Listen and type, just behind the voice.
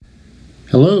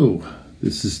Hello,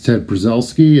 this is Ted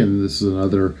Brzelski, and this is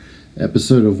another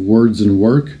episode of Words and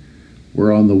Work.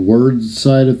 We're on the words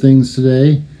side of things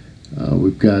today.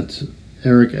 We've got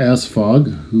Eric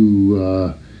Asfog,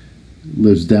 who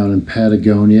lives down in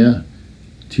Patagonia,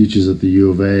 teaches at the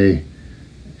U of A,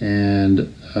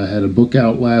 and had a book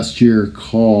out last year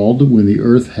called When the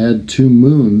Earth Had Two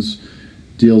Moons,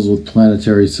 deals with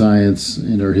planetary science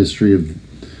and our history of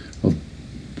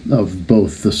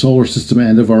both the solar system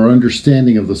and of our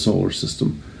understanding of the solar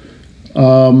system.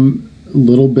 A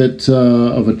little bit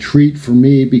of a treat for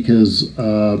me because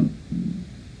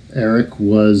Eric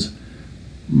was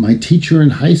my teacher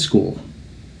in high school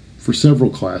for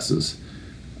several classes.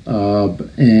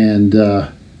 And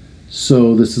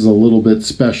so this is a little bit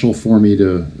special for me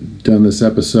to have done this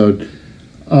episode.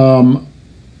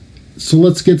 So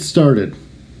let's get started.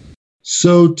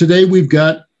 So today we've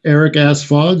got Eric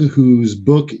Asfog, whose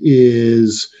book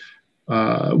is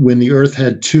When the Earth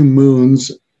Had Two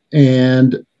Moons,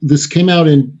 and this came out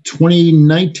in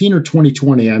 2019 or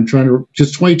 2020. I'm trying to,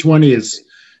 just 2020 is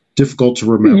difficult to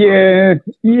remember.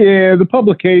 Yeah, the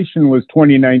publication was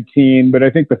 2019, but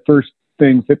I think the first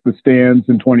things hit the stands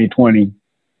in 2020.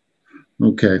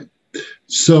 Okay.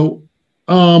 So,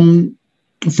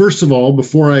 first of all,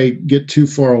 before I get too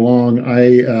far along,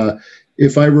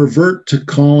 if I revert to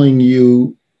calling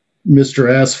you Mr.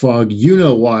 Asfog, you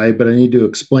know why, but I need to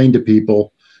explain to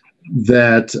people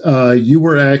that you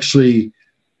were actually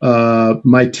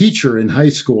my teacher in high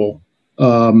school.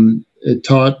 It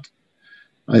taught,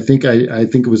 I think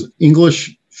it was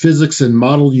English, physics, and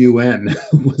Model UN.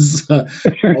 was all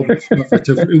the stuff I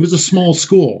took. It was a small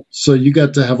school, so you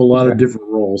got to have a lot of different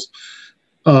roles.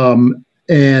 And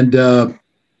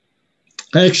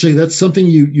actually, that's something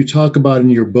you talk about in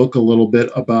your book a little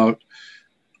bit about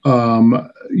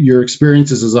your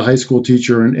experiences as a high school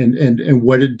teacher and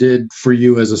what it did for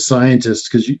you as a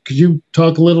scientist. Could you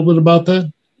talk a little bit about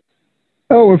that?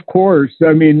 Oh, of course.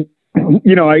 I mean,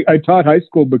 I taught high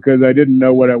school because I didn't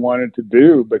know what I wanted to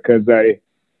do, because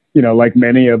like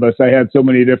many of us, I had so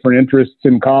many different interests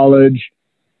in college,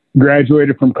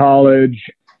 graduated from college,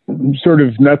 sort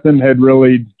of nothing had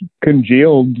really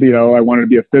congealed. I wanted to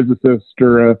be a physicist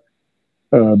or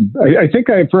I think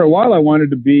for a while I wanted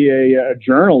to be a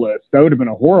journalist. I would have been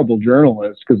a horrible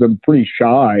journalist because I'm pretty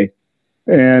shy.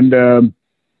 And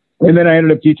then I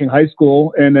ended up teaching high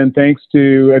school. And then thanks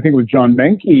to, I think it was John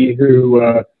Menke, who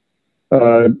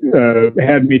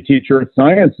had me teach earth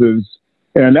sciences.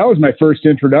 And that was my first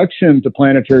introduction to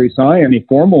planetary science in a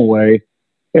formal way.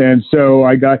 And so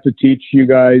I got to teach you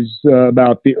guys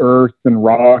about the earth and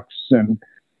rocks, and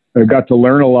I got to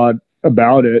learn a lot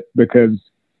about it, because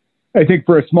I think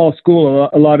for a small school,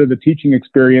 a lot of the teaching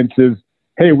experience is,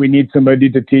 hey, we need somebody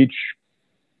to teach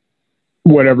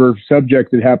whatever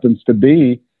subject it happens to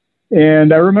be.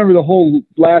 And I remember the whole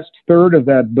last third of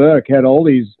that book had all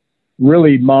these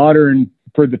really modern,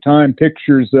 for the time,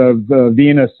 pictures of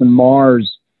Venus and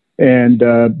Mars, and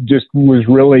just was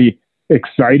really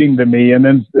exciting to me. And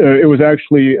then it was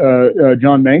actually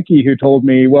John Menke who told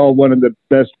me, well, one of the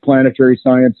best planetary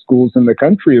science schools in the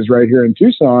country is right here in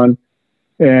Tucson.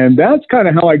 And that's kind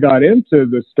of how I got into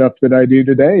the stuff that I do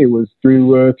today, was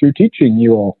through teaching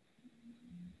you all.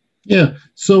 Yeah.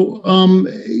 So,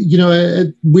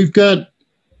 we've got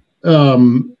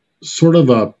sort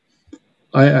of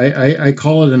I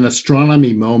call it an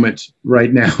astronomy moment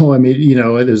right now. I mean,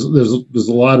 there's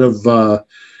a lot of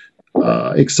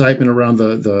excitement around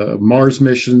the Mars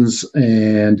missions,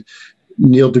 and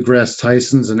Neil deGrasse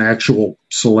Tyson's an actual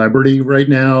celebrity right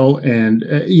now. And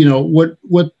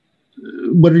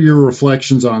what are your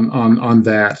reflections on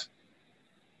that?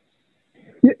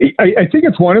 I think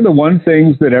it's one of the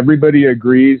things that everybody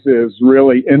agrees is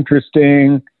really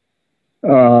interesting.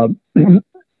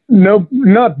 No,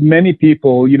 not many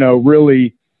people,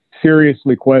 really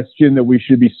seriously question that we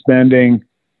should be spending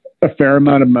a fair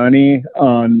amount of money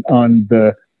on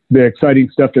the exciting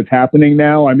stuff that's happening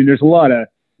now. I mean, there's a lot of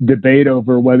debate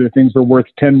over whether things are worth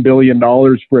 $10 billion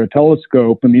for a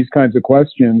telescope and these kinds of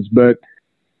questions. But,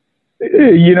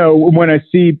 when I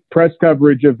see press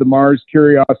coverage of the Mars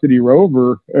Curiosity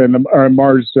rover and the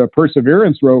Mars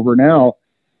Perseverance rover now,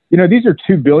 these are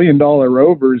 $2 billion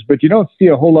rovers, but you don't see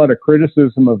a whole lot of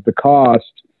criticism of the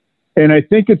cost. And I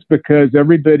think it's because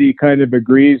everybody kind of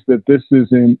agrees that this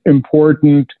is an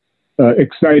important,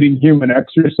 exciting human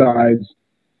exercise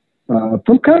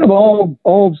from kind of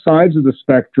all sides of the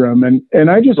spectrum.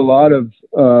 And I just a lot of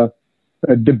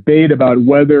a debate about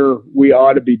whether we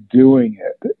ought to be doing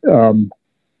it.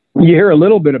 You hear a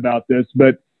little bit about this,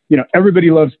 but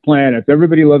everybody loves planets.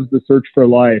 Everybody loves the search for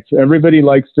life. Everybody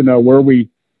likes to know where we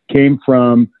came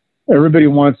from Everybody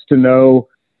wants to know,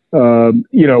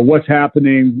 what's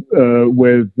happening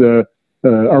with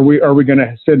are we going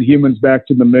to send humans back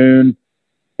to the moon?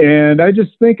 And I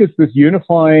just think it's this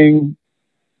unifying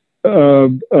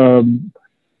set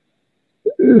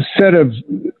of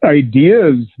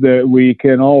ideas that we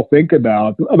can all think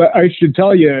about. I should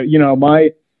tell you,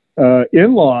 my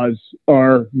in-laws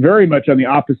are very much on the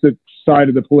opposite side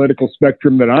of the political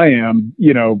spectrum that I am,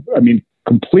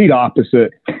 complete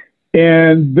opposite.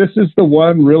 And this is the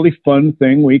one really fun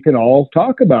thing we can all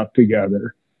talk about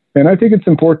together. And I think it's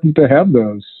important to have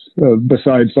those,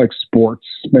 besides like sports,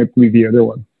 maybe the other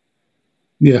one.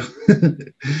 Yeah.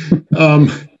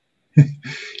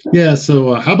 Yeah.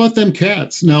 So how about them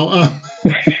cats? No,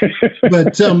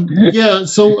 but yeah.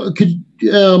 So could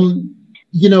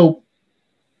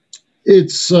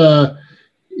it's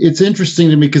interesting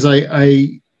to me because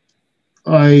I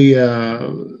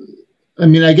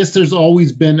mean, I guess there's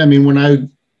always been. I mean, when I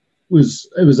was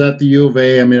at the U of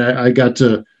A. I mean, I got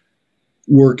to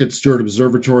work at Stewart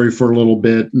Observatory for a little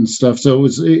bit and stuff. So it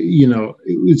was,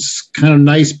 it's kind of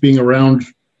nice being around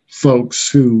folks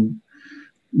who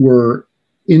were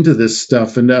into this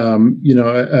stuff. And,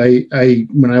 I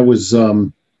when I was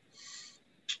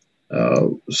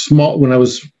small, when I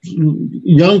was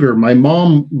younger, my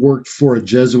mom worked for a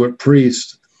Jesuit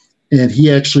priest, and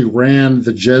he actually ran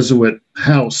the Jesuit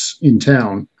house in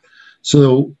town.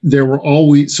 So there were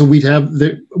always, so we'd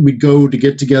go to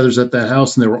get-togethers at that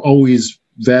house, and there were always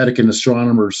Vatican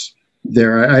astronomers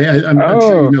there. I'm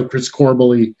sure you know Chris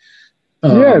Corbally.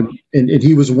 Yes. And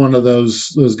he was one of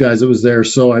those guys that was there.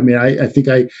 So, I mean, I think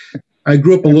I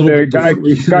grew up a little bit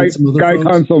differently than some other folks.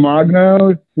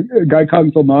 Guy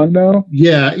Consolmagno.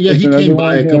 Yeah, he came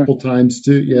by a couple times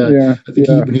too. Yeah. I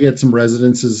think he had some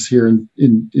residences here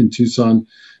in Tucson,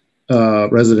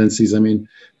 residencies. I mean,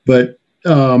 but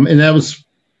and that was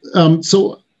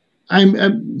so. I'm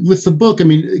with the book. I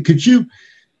mean, could you?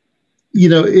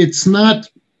 It's not.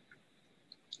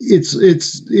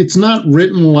 It's not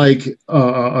written like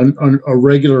a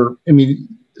regular. I mean,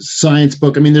 science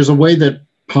book. I mean, there's a way that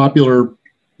popular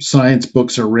science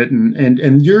books are written,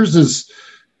 and yours is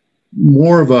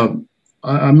more of a.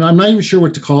 I'm not even sure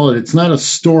what to call it. It's not a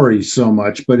story so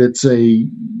much, but it's a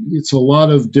lot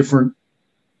of different.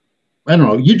 I don't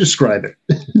know. You describe it.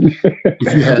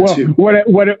 If you had to.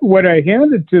 What I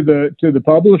handed to the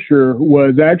publisher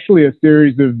was actually a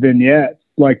series of vignettes,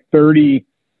 like 30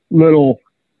 little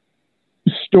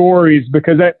stories,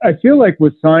 because I feel like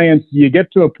with science, you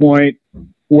get to a point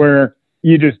where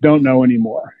you just don't know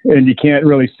anymore and you can't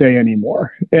really say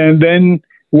anymore. And then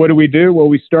what do we do? Well,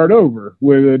 we start over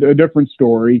with a different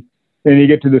story, and you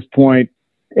get to this point,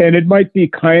 and it might be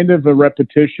kind of a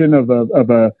repetition of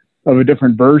a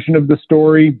different version of the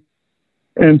story.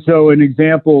 And so an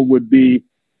example would be,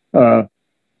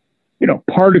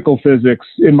 particle physics.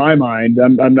 In my mind,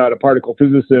 I'm not a particle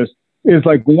physicist, is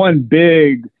like one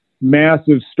big,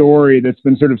 massive story that's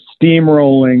been sort of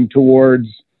steamrolling towards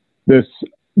this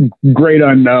great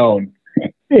unknown.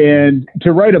 And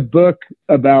to write a book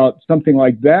about something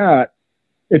like that,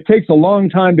 it takes a long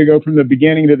time to go from the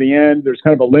beginning to the end. There's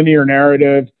kind of a linear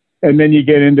narrative, and then you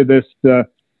get into this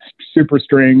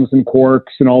superstrings and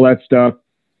quarks and all that stuff.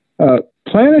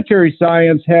 Planetary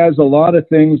science has a lot of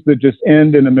things that just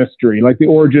end in a mystery, like the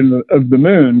origin of the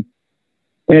moon.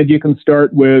 And you can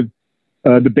start with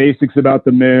the basics about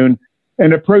the moon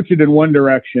and approach it in one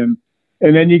direction.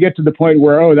 And then you get to the point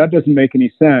where, that doesn't make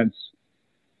any sense.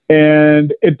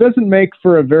 And it doesn't make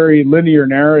for a very linear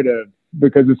narrative,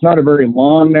 because it's not a very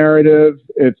long narrative.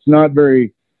 It's not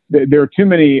very, there are too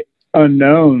many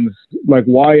unknowns, like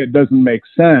why it doesn't make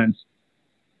sense.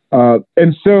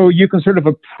 And so you can sort of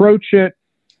approach it,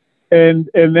 and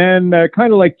then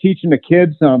kind of like teaching a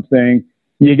kid something,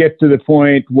 you get to the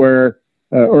point where,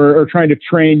 or trying to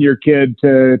train your kid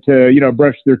to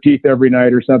brush their teeth every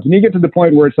night or something. You get to the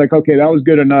point where it's like, okay, that was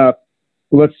good enough.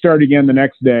 Let's start again the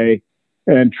next day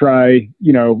and try,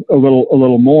 a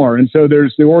little more. And so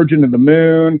there's the origin of the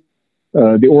moon,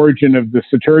 the origin of the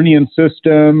Saturnian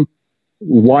system,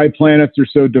 why planets are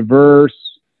so diverse,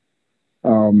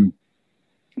 how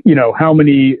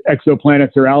many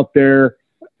exoplanets are out there.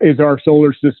 Is our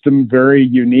solar system very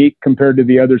unique compared to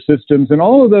the other systems? And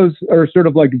all of those are sort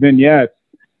of like vignettes.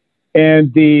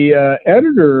 And the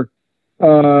editor,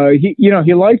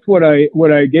 he liked what I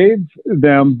gave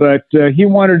them, but he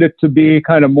wanted it to be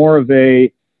kind of more of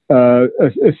a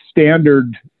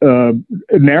standard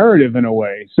narrative in a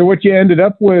way. So what you ended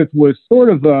up with was sort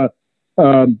of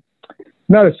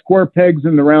not a square pegs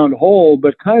in the round hole,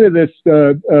 but kind of this.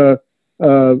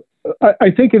 I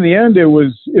think in the end it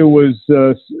was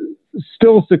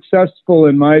still successful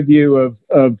in my view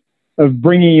of of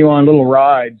bringing you on little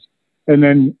rides and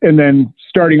then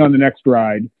starting on the next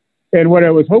ride. And what I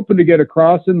was hoping to get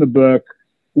across in the book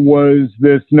was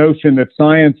this notion that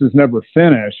science is never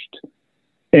finished.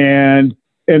 And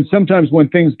sometimes when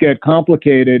things get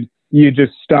complicated, you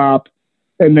just stop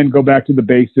and then go back to the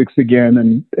basics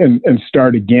again and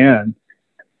start again.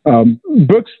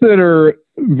 Books that are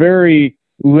very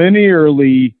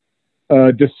linearly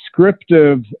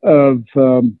descriptive of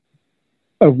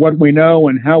what we know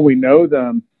and how we know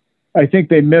them, I think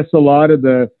they miss a lot of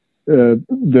the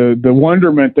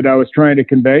wonderment that I was trying to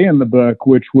convey in the book,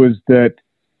 which was that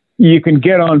you can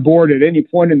get on board at any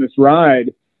point in this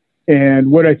ride.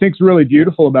 And what I think is really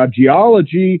beautiful about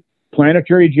geology,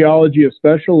 planetary geology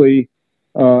especially,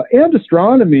 and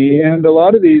astronomy and a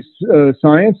lot of these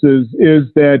sciences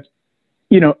is that,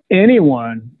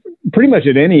 anyone pretty much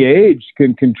at any age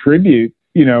can contribute,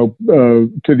 to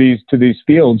these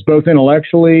fields, both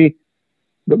intellectually,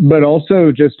 but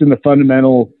also just in the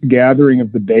fundamental gathering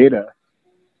of the data.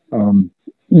 And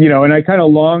I kind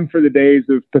of long for the days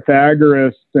of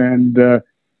Pythagoras and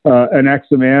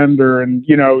Anaximander and,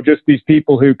 just these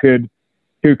people who could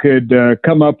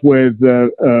come up with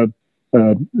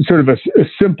sort of a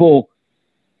simple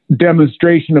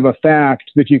demonstration of a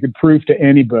fact that you could prove to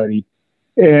anybody.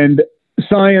 And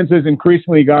science has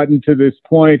increasingly gotten to this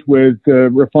point with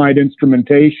refined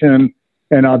instrumentation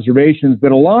and observations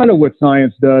that a lot of what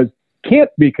science does can't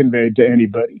be conveyed to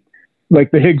anybody,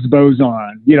 like the Higgs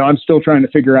boson. I'm still trying to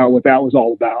figure out what that was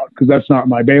all about because that's not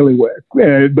my bailiwick.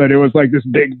 But it was like this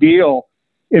big deal.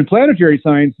 In planetary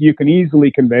science, you can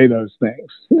easily convey those things.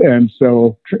 And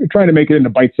so trying to make it into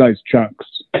bite-sized chunks.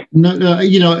 No,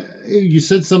 you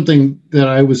said something that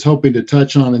I was hoping to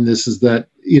touch on in this is that,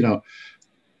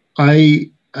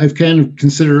 I've kind of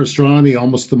considered astronomy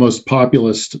almost the most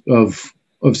populist of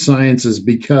sciences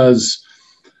because,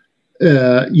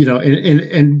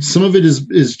 and some of it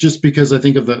is just because I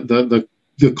think of the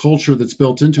culture that's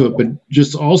built into it, but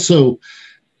just also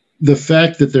the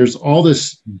fact that there's all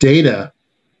this data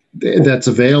that's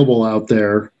available out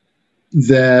there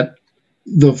that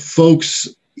the folks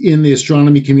in the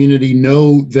astronomy community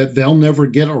know that they'll never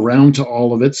get around to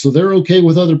all of it. So they're okay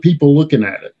with other people looking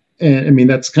at it. And I mean,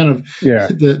 that's kind of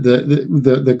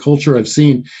the culture I've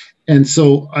seen. And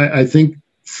so I think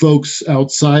folks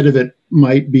outside of it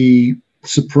might be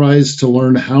surprised to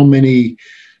learn how many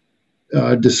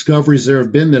discoveries there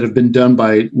have been done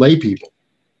by lay people.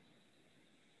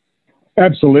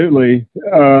 Absolutely.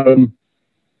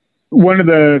 One of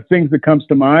the things that comes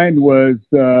to mind was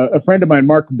a friend of mine,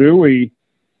 Mark Bowie.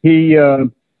 He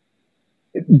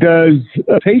does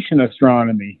patient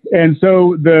astronomy. And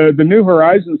so the New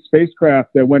Horizons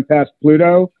spacecraft that went past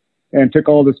Pluto and took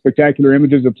all the spectacular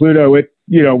images of Pluto, it,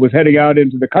 was heading out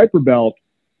into the Kuiper Belt,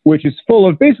 which is full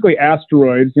of basically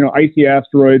asteroids, icy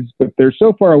asteroids, but they're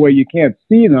so far away you can't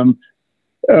see them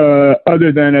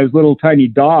other than as little tiny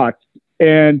dots.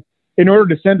 And in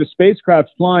order to send a spacecraft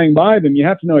flying by them, you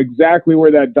have to know exactly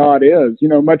where that dot is,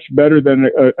 much better than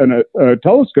a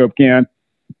telescope can.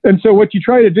 And so what you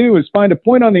try to do is find a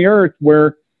point on the Earth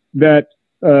where that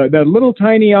little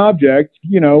tiny object,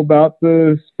 about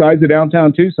the size of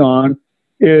downtown Tucson,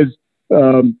 is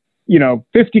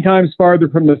 50 times farther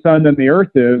from the sun than the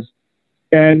Earth is,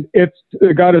 and it's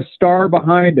got a star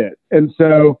behind it. And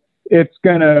so it's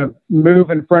going to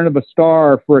move in front of a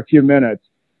star for a few minutes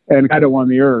and shadow on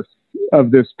the Earth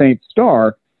of this faint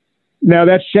star. Now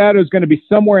that shadow is going to be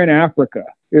somewhere in Africa.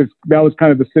 That was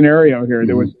kind of the scenario here. Mm-hmm.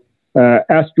 There was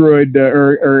asteroid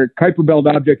or Kuiper Belt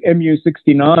object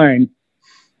MU-69,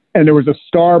 and there was a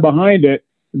star behind it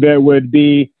that would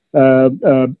be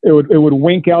it would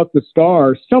wink out the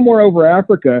star somewhere over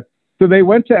Africa. So they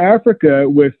went to Africa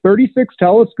with 36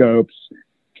 telescopes,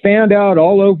 fanned out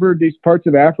all over these parts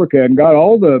of Africa, and got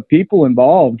all the people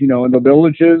involved, in the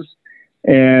villages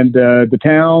and the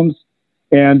towns,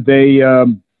 and they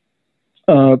and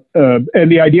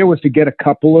the idea was to get a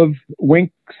couple of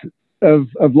winks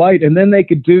of light, and then they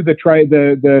could do the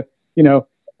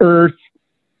Earth,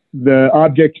 the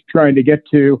object trying to get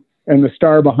to, and the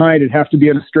star behind it have to be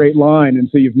in a straight line, and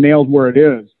so you've nailed where it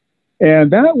is. And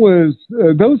that was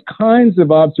those kinds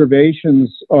of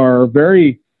observations are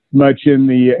very much in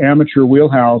the amateur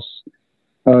wheelhouse.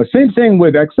 Same thing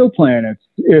with exoplanets.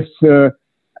 If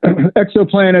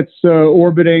exoplanets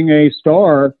orbiting a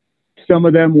star, some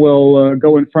of them will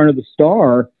go in front of the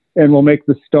star and will make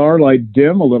the starlight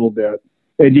dim a little bit.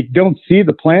 And you don't see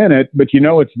the planet, but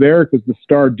it's there because the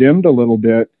star dimmed a little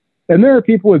bit. And there are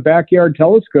people with backyard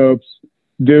telescopes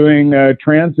doing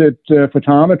transit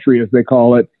photometry, as they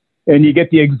call it. And you get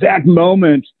the exact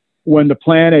moment when the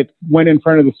planet went in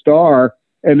front of the star,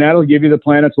 and that'll give you the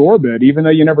planet's orbit. Even though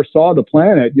you never saw the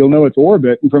planet, you'll know its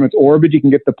orbit. And from its orbit, you can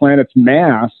get the planet's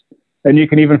mass. And you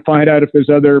can even find out if there's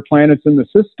other planets in the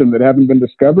system that haven't been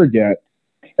discovered yet.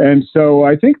 And so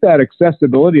I think that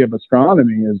accessibility of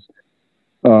astronomy is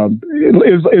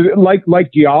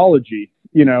like geology.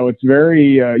 You know, it's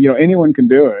very, anyone can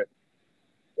do it.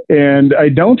 And I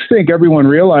don't think everyone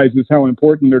realizes how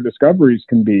important their discoveries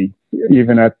can be,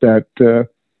 even at that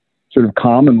sort of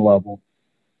common level.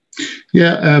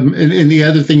 Yeah, and the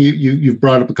other thing you've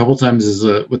brought up a couple of times is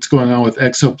what's going on with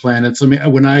exoplanets. I mean,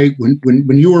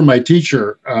 when you were my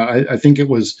teacher, I think it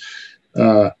was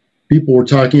people were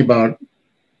talking about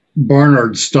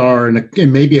Barnard's star and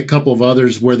maybe a couple of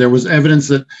others where there was evidence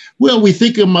that, well, we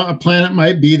think a planet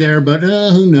might be there, but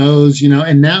who knows, you know.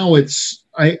 And now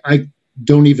I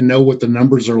don't even know what the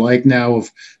numbers are like now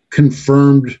of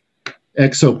confirmed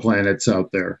exoplanets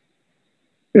out there.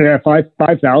 Yeah,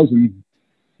 5,000.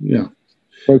 Yeah.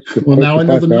 Well, now I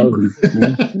know the number.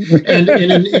 And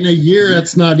in a year,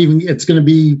 it's going to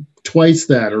be twice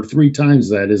that or 3 times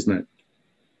that, isn't it?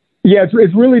 Yeah,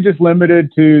 it's really just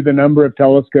limited to the number of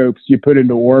telescopes you put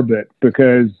into orbit,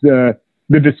 because the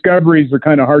discoveries are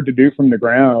kind of hard to do from the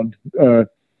ground. The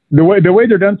way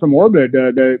they're done from orbit,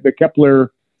 the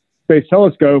Kepler Space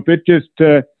Telescope, it just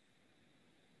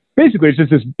basically it's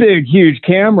just this big, huge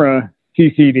camera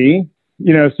CCD,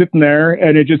 you know, sitting there,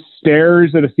 and it just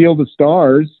stares at a field of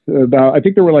stars. I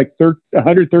think there were like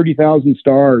 130,000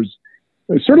 stars.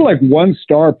 It's sort of like 1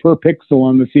 star per pixel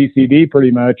on the CCD, pretty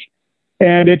much.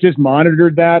 And it just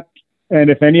monitored that. And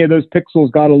if any of those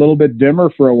pixels got a little bit dimmer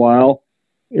for a while,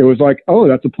 it was like, oh,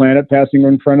 that's a planet passing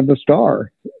in front of a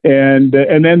star. And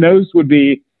then those would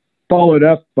be followed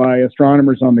up by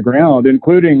astronomers on the ground,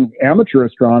 including amateur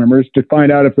astronomers, to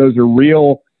find out if those are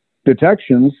real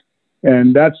detections.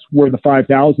 And that's where the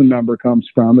 5,000 number comes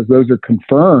from, is those are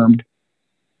confirmed.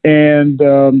 And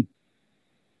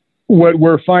what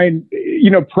we're finding, you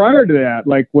know, prior to that,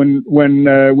 like when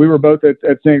we were both at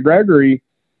St. Gregory,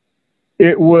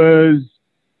 it was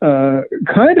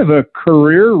kind of a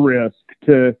career risk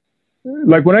to,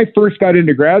 like when I first got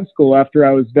into grad school after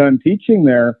I was done teaching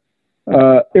there,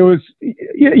 it was,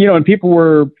 you know, and people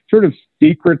were sort of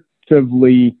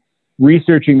secretively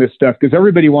researching this stuff because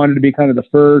everybody wanted to be kind of the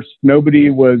first. Nobody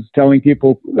was telling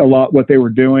people a lot what they were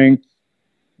doing,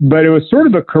 but it was sort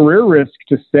of a career risk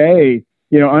to say,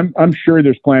 you know, I'm sure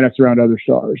there's planets around other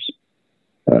stars.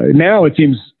 Now it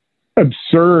seems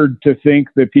absurd to think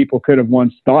that people could have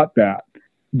once thought that,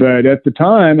 but at the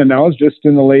time, and that was just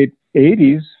in the late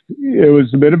 80s, it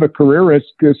was a bit of a career risk,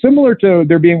 similar to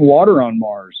there being water on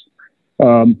Mars.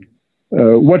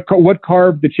 What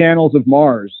carved the channels of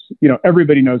Mars? You know,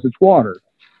 everybody knows it's water.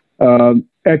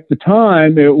 At the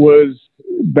time, it was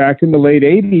back in the late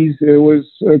 80s, it was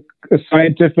a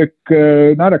scientific,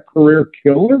 not a career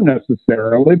killer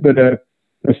necessarily, but a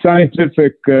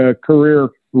scientific career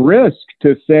risk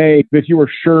to say that you were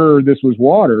sure this was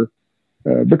water,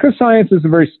 because science is a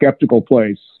very skeptical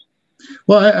place.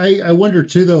 Well, I wonder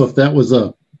too, though, if that was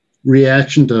a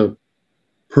reaction to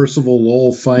Percival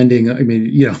Lowell finding, I mean,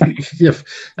 you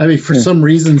know, for some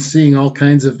reason, seeing all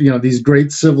kinds of, you know, these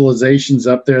great civilizations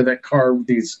up there that carved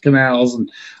these canals,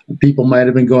 and people might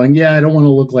have been going, yeah, I don't want to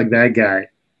look like that guy,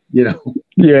 you know?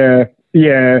 Yeah.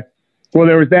 Well,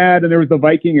 there was that, and there was the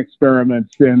Viking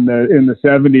experiments in the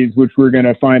 70s, which were going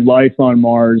to find life on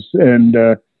Mars, and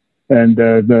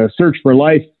the search for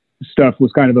life stuff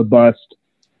was kind of a bust,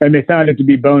 and they found it to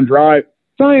be bone dry.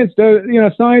 Science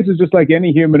is just like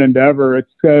any human endeavor. It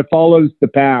follows the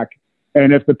pack.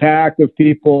 And if the pack of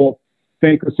people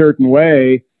think a certain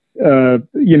way,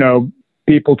 you know,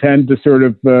 people tend to sort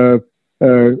of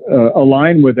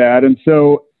align with that. And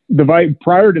so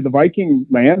prior to the Viking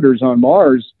landers on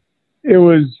Mars, it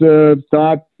was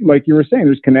thought, like you were saying,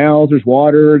 there's canals, there's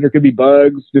water, there could be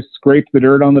bugs. Just scrape the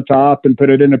dirt on the top and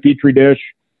put it in a petri dish,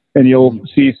 and you'll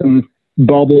see some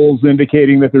bubbles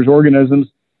indicating that there's organisms.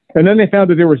 And then they found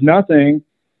that there was nothing.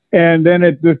 And then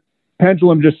the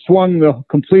pendulum just swung the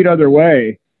complete other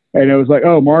way. And it was like,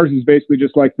 oh, Mars is basically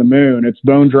just like the moon. It's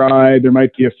bone dry. There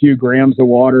might be a few grams of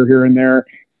water here and there,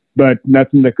 but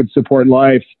nothing that could support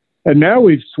life. And now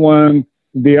we've swung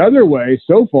the other way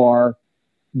so far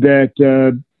that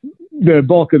the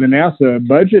bulk of the NASA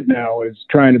budget now is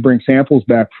trying to bring samples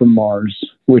back from Mars,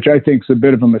 which I think is a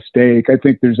bit of a mistake. I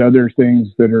think there's other things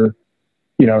that are,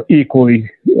 you know, equally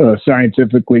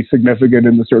scientifically significant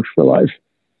in the search for life.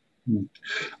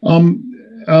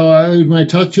 When I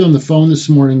talked to you on the phone this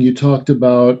morning, you talked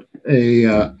about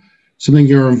something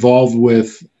you're involved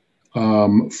with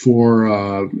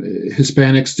for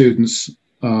Hispanic students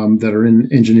that are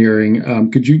in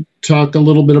engineering. Could you talk a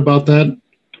little bit about that?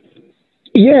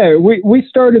 Yeah, we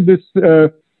started this. I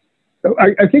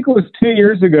think it was 2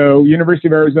 years ago. University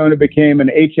of Arizona became an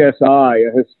HSI,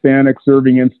 a Hispanic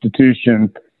Serving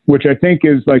Institution, which I think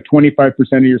is like 25%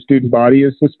 of your student body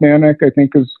is Hispanic. I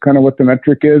think is kind of what the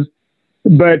metric is.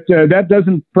 But that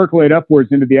doesn't percolate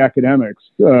upwards into the academics.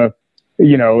 Most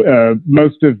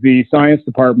of the science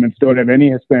departments don't have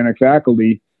any Hispanic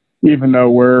faculty, even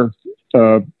though we're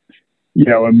a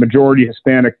majority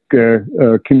Hispanic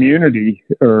community,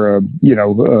 or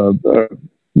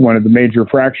one of the major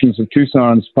fractions of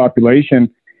Tucson's population.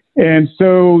 And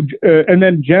so, and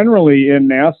then generally in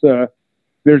NASA,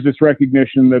 there's this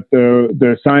recognition that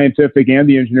the scientific and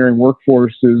the engineering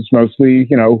workforce is mostly,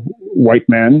 white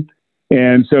men.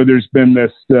 And so there's been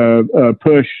this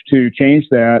push to change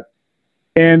that.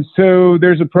 And so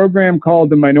there's a program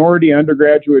called the Minority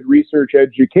Undergraduate Research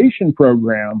Education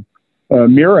Program,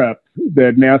 MIRAP,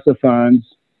 that NASA funds.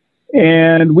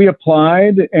 And we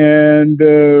applied, and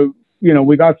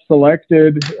we got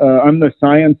selected. I'm the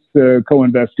science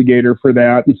co-investigator for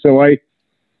that. And so I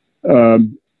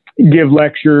give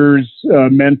lectures,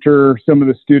 mentor some of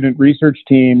the student research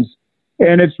teams.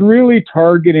 And it's really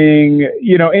targeting,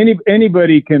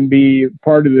 anybody can be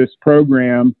part of this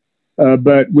program,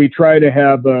 but we try to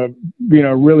have a,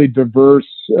 really diverse,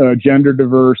 gender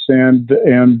diverse and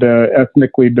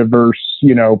ethnically diverse,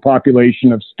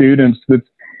 population of students that's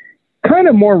kind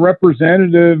of more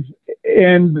representative.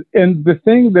 And the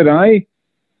thing that I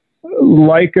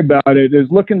like about it is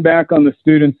looking back on the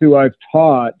students who I've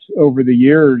taught over the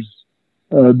years,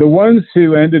 the ones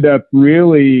who ended up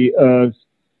really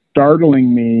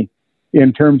startling me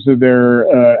in terms of their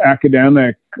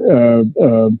academic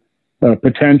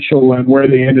potential and where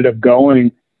they ended up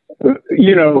going,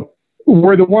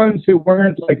 were the ones who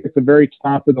weren't like at the very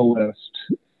top of the list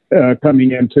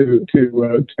coming into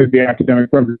to the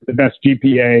academic program, the best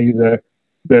GPA,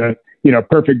 the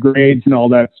perfect grades and all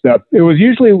that stuff. It was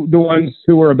usually the ones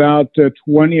who were about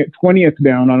 20th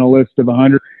down on a list of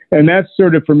 100. And that's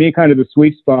sort of, for me, kind of the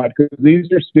sweet spot, because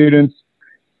these are students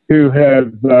who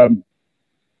have,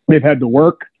 they've had to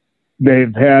work.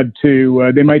 They've had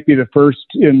to, they might be the first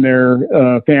in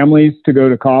their families to go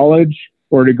to college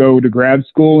or to go to grad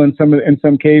school in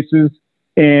some cases.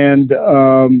 And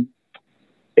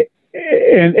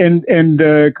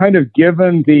kind of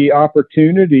given the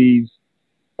opportunities,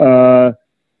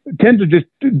 tend to just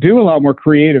do a lot more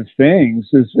creative things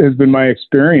has been my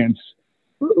experience.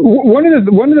 One of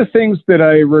the things that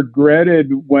I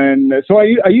regretted so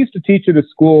I used to teach at a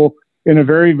school in a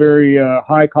very, very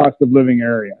high cost of living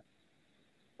area.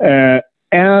 And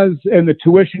the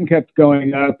tuition kept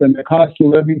going up and the cost of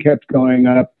living kept going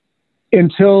up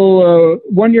until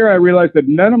one year I realized that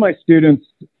none of my students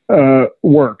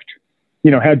worked,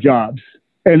 had jobs.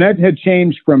 And that had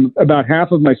changed from about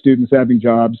half of my students having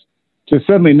jobs to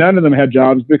suddenly none of them had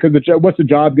jobs, because what's a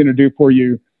job going to do for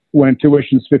you when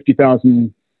tuition's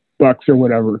 $50,000 or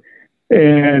whatever?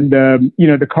 And,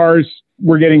 the cars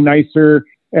were getting nicer,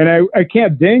 and I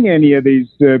can't ding any of these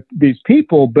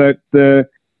people, but the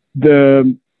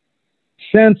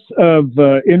sense of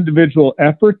individual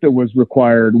effort that was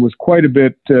required was quite a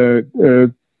bit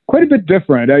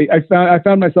different. I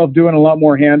found myself doing a lot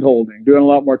more hand-holding, doing a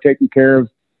lot more taking care of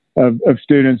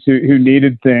students who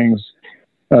needed things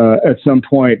at some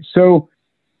point. So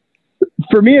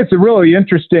for me, it's a really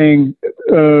interesting,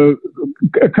 a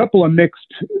couple of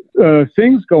mixed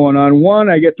things going on. One,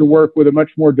 I get to work with a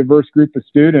much more diverse group of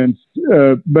students,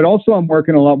 but also I'm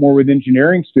working a lot more with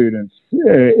engineering students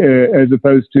as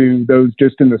opposed to those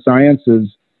just in the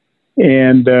sciences.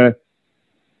 And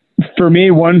for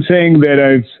me, one thing that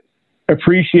I've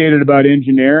appreciated about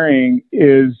engineering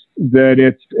is that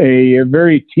it's a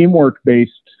very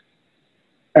teamwork-based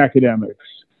academics.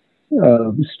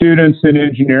 Students in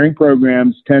engineering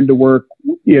programs tend to work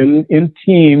in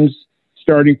teams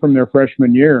starting from their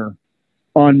freshman year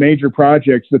on major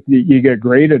projects that you get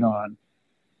graded on.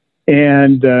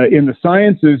 And in the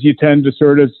sciences, you tend to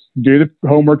sort of do the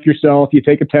homework yourself. You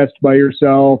take a test by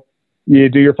yourself. You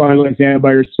do your final exam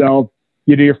by yourself.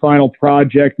 You do your final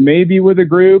project, maybe with a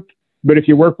group. But if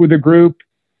you work with a group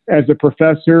as a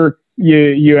professor,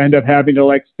 you end up having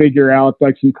to figure out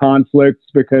some conflicts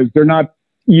because they're not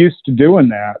used to doing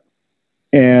that.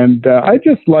 And I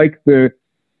just like the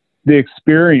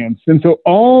experience. And so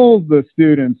all the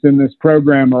students in this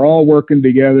program are all working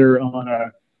together on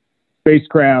a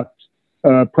spacecraft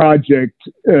project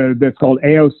that's called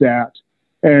AOSAT.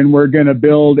 And we're going to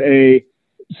build a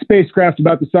spacecraft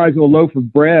about the size of a loaf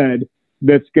of bread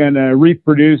that's going to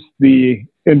reproduce the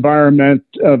environment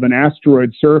of an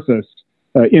asteroid surface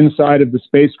inside of the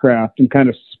spacecraft and kind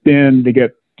of spin to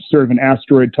get sort of an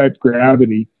asteroid type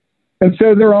gravity. And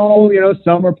so they're all,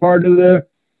 some are part of the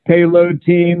payload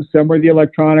team, some are the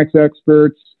electronics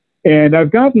experts. And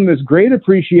I've gotten this great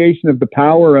appreciation of the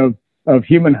power of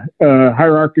human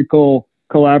hierarchical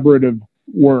collaborative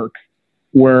work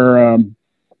where, and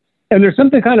there's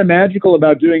something kind of magical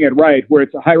about doing it right, where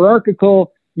it's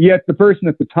hierarchical, yet the person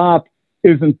at the top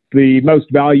isn't the most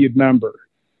valued member.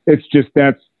 It's just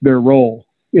that's their role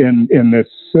in this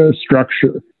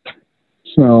structure.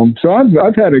 So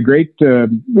I've had a great.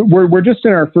 We're just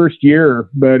in our first year,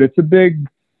 but it's a big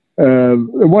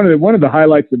one of the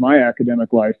highlights of my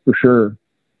academic life for sure.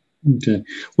 Okay.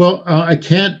 Well, I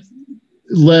can't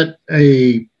let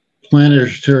a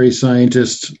planetary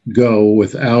scientist go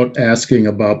without asking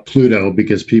about Pluto,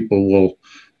 because people will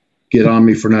get on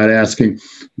me for not asking.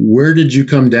 Where did you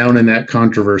come down in that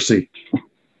controversy?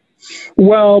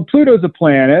 Well, Pluto's a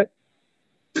planet.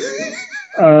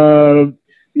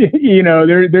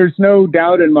 There's no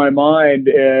doubt in my mind.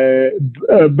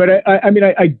 But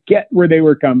I get where they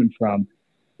were coming from.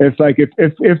 It's like if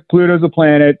Pluto's a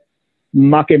planet,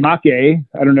 Makemake,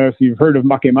 I don't know if you've heard of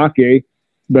Makemake,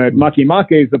 but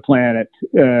Makemake is a planet.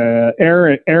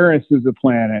 Eris is a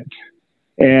planet.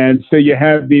 And so you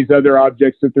have these other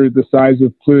objects that are the size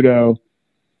of Pluto.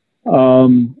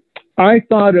 I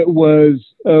thought it was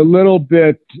a little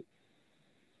bit,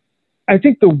 I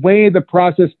think the way the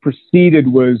process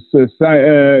proceeded was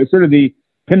sort of the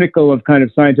pinnacle of kind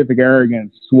of scientific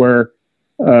arrogance, where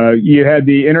you had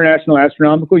the International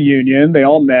Astronomical Union. They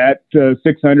all met,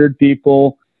 600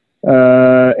 people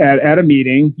at a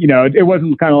meeting. It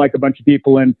wasn't kind of like a bunch of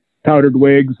people in powdered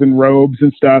wigs and robes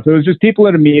and stuff. It was just people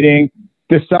at a meeting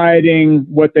deciding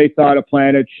what they thought a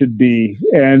planet should be.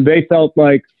 And they felt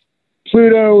like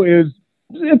Pluto you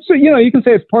can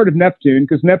say it's part of Neptune,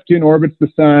 because Neptune orbits the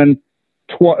sun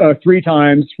 3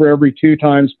 times for every 2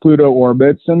 times Pluto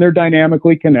orbits, and they're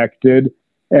dynamically connected.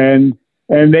 And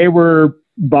they were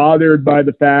bothered by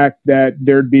the fact that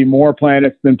there'd be more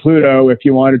planets than Pluto if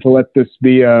you wanted to let this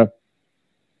be a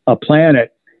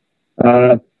planet.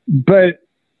 But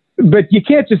you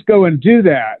can't just go and do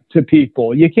that to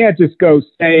people. You can't just go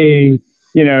say,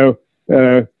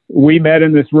 we met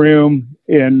in this room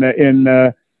in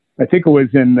I think it was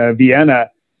in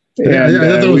Vienna. And,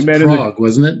 I thought it was Prague,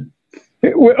 wasn't it?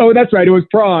 Oh, that's right. It was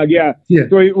Prague. Yeah.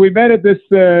 So we met at this,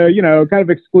 kind of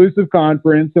exclusive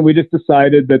conference, and we just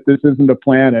decided that this isn't a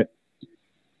planet.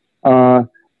 I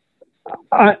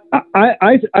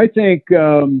think,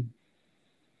 by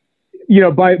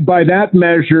that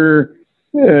measure,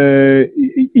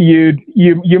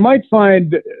 you might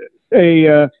find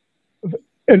an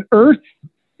Earth.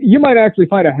 You might actually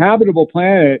find a habitable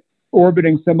planet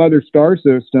orbiting some other star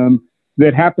system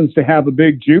that happens to have a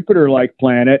big Jupiter-like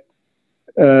planet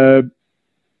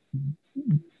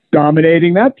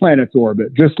dominating that planet's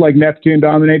orbit, just like Neptune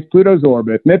dominates Pluto's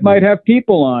orbit. And it might have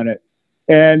people on it.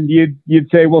 And you'd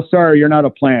say, well, sorry, you're not a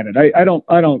planet. I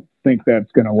don't think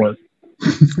that's going to work.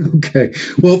 Okay.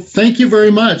 Well, thank you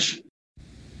very much.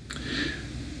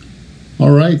 All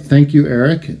right. Thank you,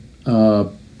 Eric.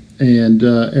 And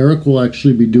Eric will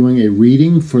actually be doing a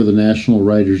reading for the National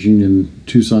Writers Union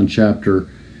Tucson chapter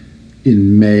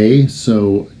in May.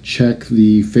 So check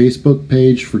the Facebook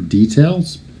page for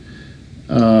details.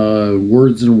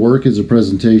 Words and Work is a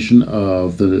presentation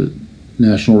of the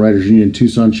National Writers Union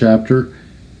Tucson chapter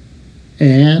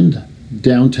and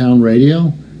Downtown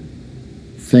Radio.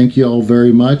 Thank you all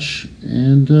very much,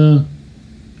 and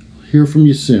hear from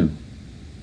you soon.